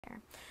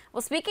there.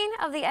 Well, speaking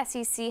of the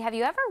SEC, have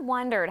you ever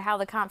wondered how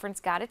the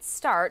conference got its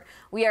start?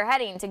 We are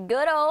heading to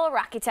good old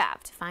Rocky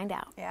Top to find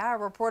out. Yeah,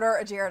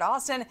 reporter Jared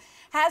Austin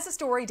has a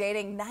story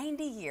dating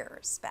 90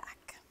 years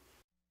back.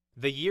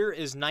 The year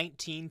is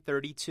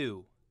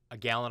 1932. A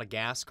gallon of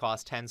gas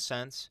cost 10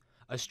 cents.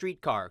 A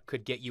streetcar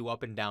could get you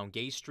up and down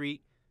Gay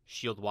Street.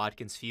 Shield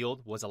Watkins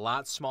Field was a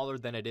lot smaller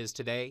than it is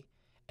today,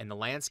 and the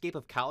landscape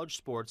of college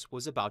sports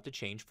was about to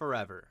change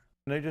forever.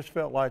 They just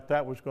felt like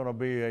that was going to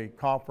be a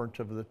conference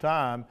of the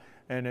time,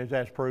 and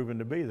that's proven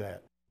to be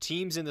that.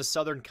 Teams in the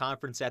Southern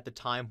Conference at the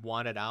time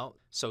wanted out,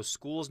 so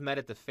schools met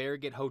at the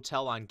Farragut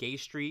Hotel on Gay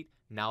Street,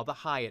 now the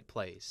Hyatt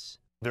Place.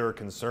 There are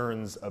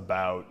concerns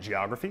about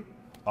geography.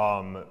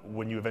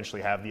 When you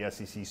eventually have the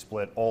SEC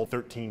split, all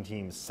 13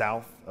 teams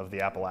south of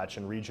the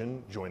Appalachian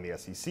region join the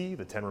SEC.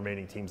 The 10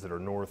 remaining teams that are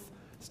north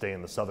stay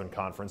in the Southern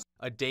Conference.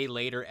 A day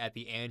later at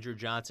the Andrew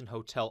Johnson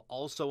Hotel,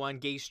 also on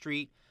Gay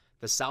Street,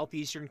 the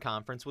Southeastern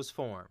Conference was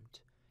formed.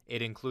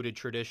 It included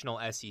traditional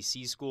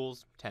SEC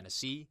schools,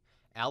 Tennessee,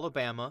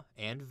 Alabama,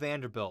 and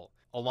Vanderbilt,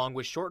 along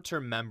with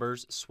short-term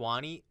members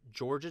Sewanee,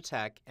 Georgia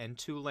Tech, and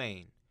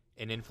Tulane.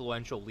 An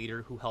influential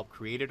leader who helped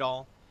create it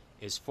all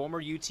is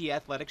former UT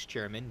Athletics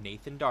chairman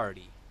Nathan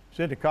Daugherty.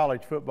 He's in the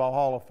College Football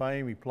Hall of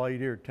Fame. He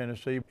played here at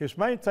Tennessee. His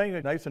main thing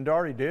that Nathan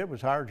Daugherty did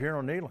was hire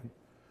General Neyland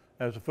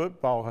as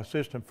a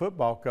assistant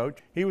football coach.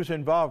 He was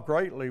involved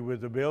greatly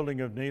with the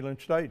building of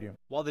Neyland Stadium.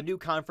 While the new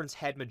conference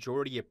had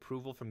majority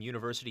approval from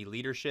university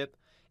leadership,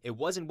 it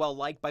wasn't well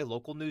liked by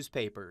local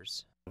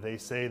newspapers. They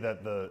say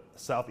that the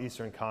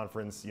Southeastern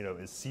Conference,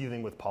 is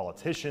seething with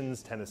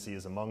politicians. Tennessee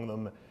is among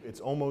them. It's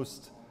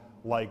almost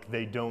like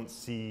they don't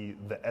see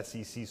the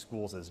SEC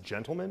schools as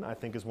gentlemen, I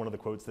think is one of the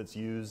quotes that's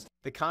used.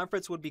 The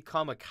conference would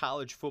become a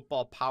college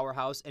football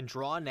powerhouse and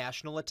draw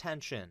national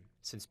attention.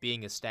 Since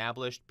being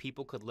established,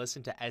 people could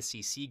listen to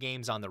SEC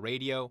games on the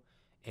radio,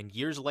 and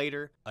years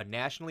later, a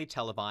nationally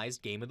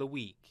televised game of the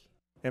week.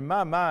 In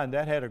my mind,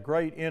 that had a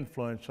great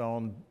influence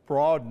on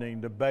broadening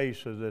the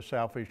base of the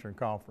Southeastern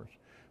Conference,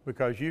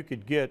 because you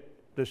could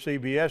get the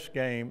CBS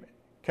game,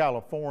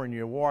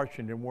 California,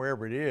 Washington,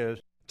 wherever it is.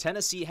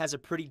 Tennessee has a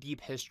pretty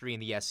deep history in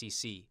the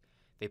SEC.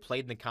 They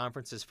played in the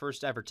conference's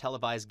first ever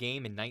televised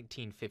game in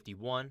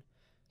 1951,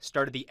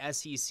 started the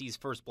SEC's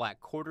first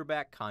black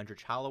quarterback,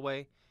 Condrich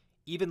Holloway.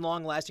 Even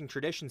long-lasting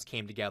traditions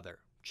came together,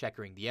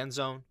 checkering the end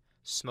zone,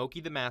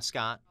 Smokey the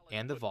mascot,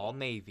 and the Vol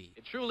Navy.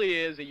 It truly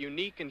is a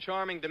unique and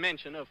charming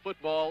dimension of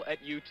football at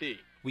UT.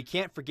 We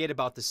can't forget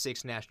about the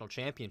 6 national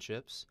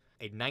championships.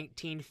 A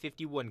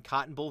 1951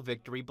 Cotton Bowl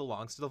victory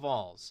belongs to the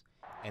Vols,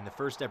 and the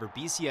first ever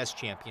BCS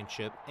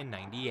championship in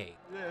 '98.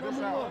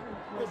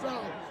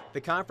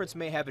 The conference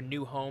may have a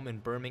new home in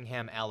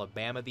Birmingham,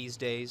 Alabama these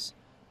days,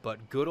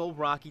 but good old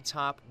Rocky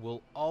Top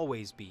will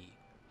always be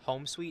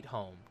home sweet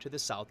home to the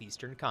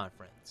Southeastern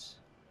Conference.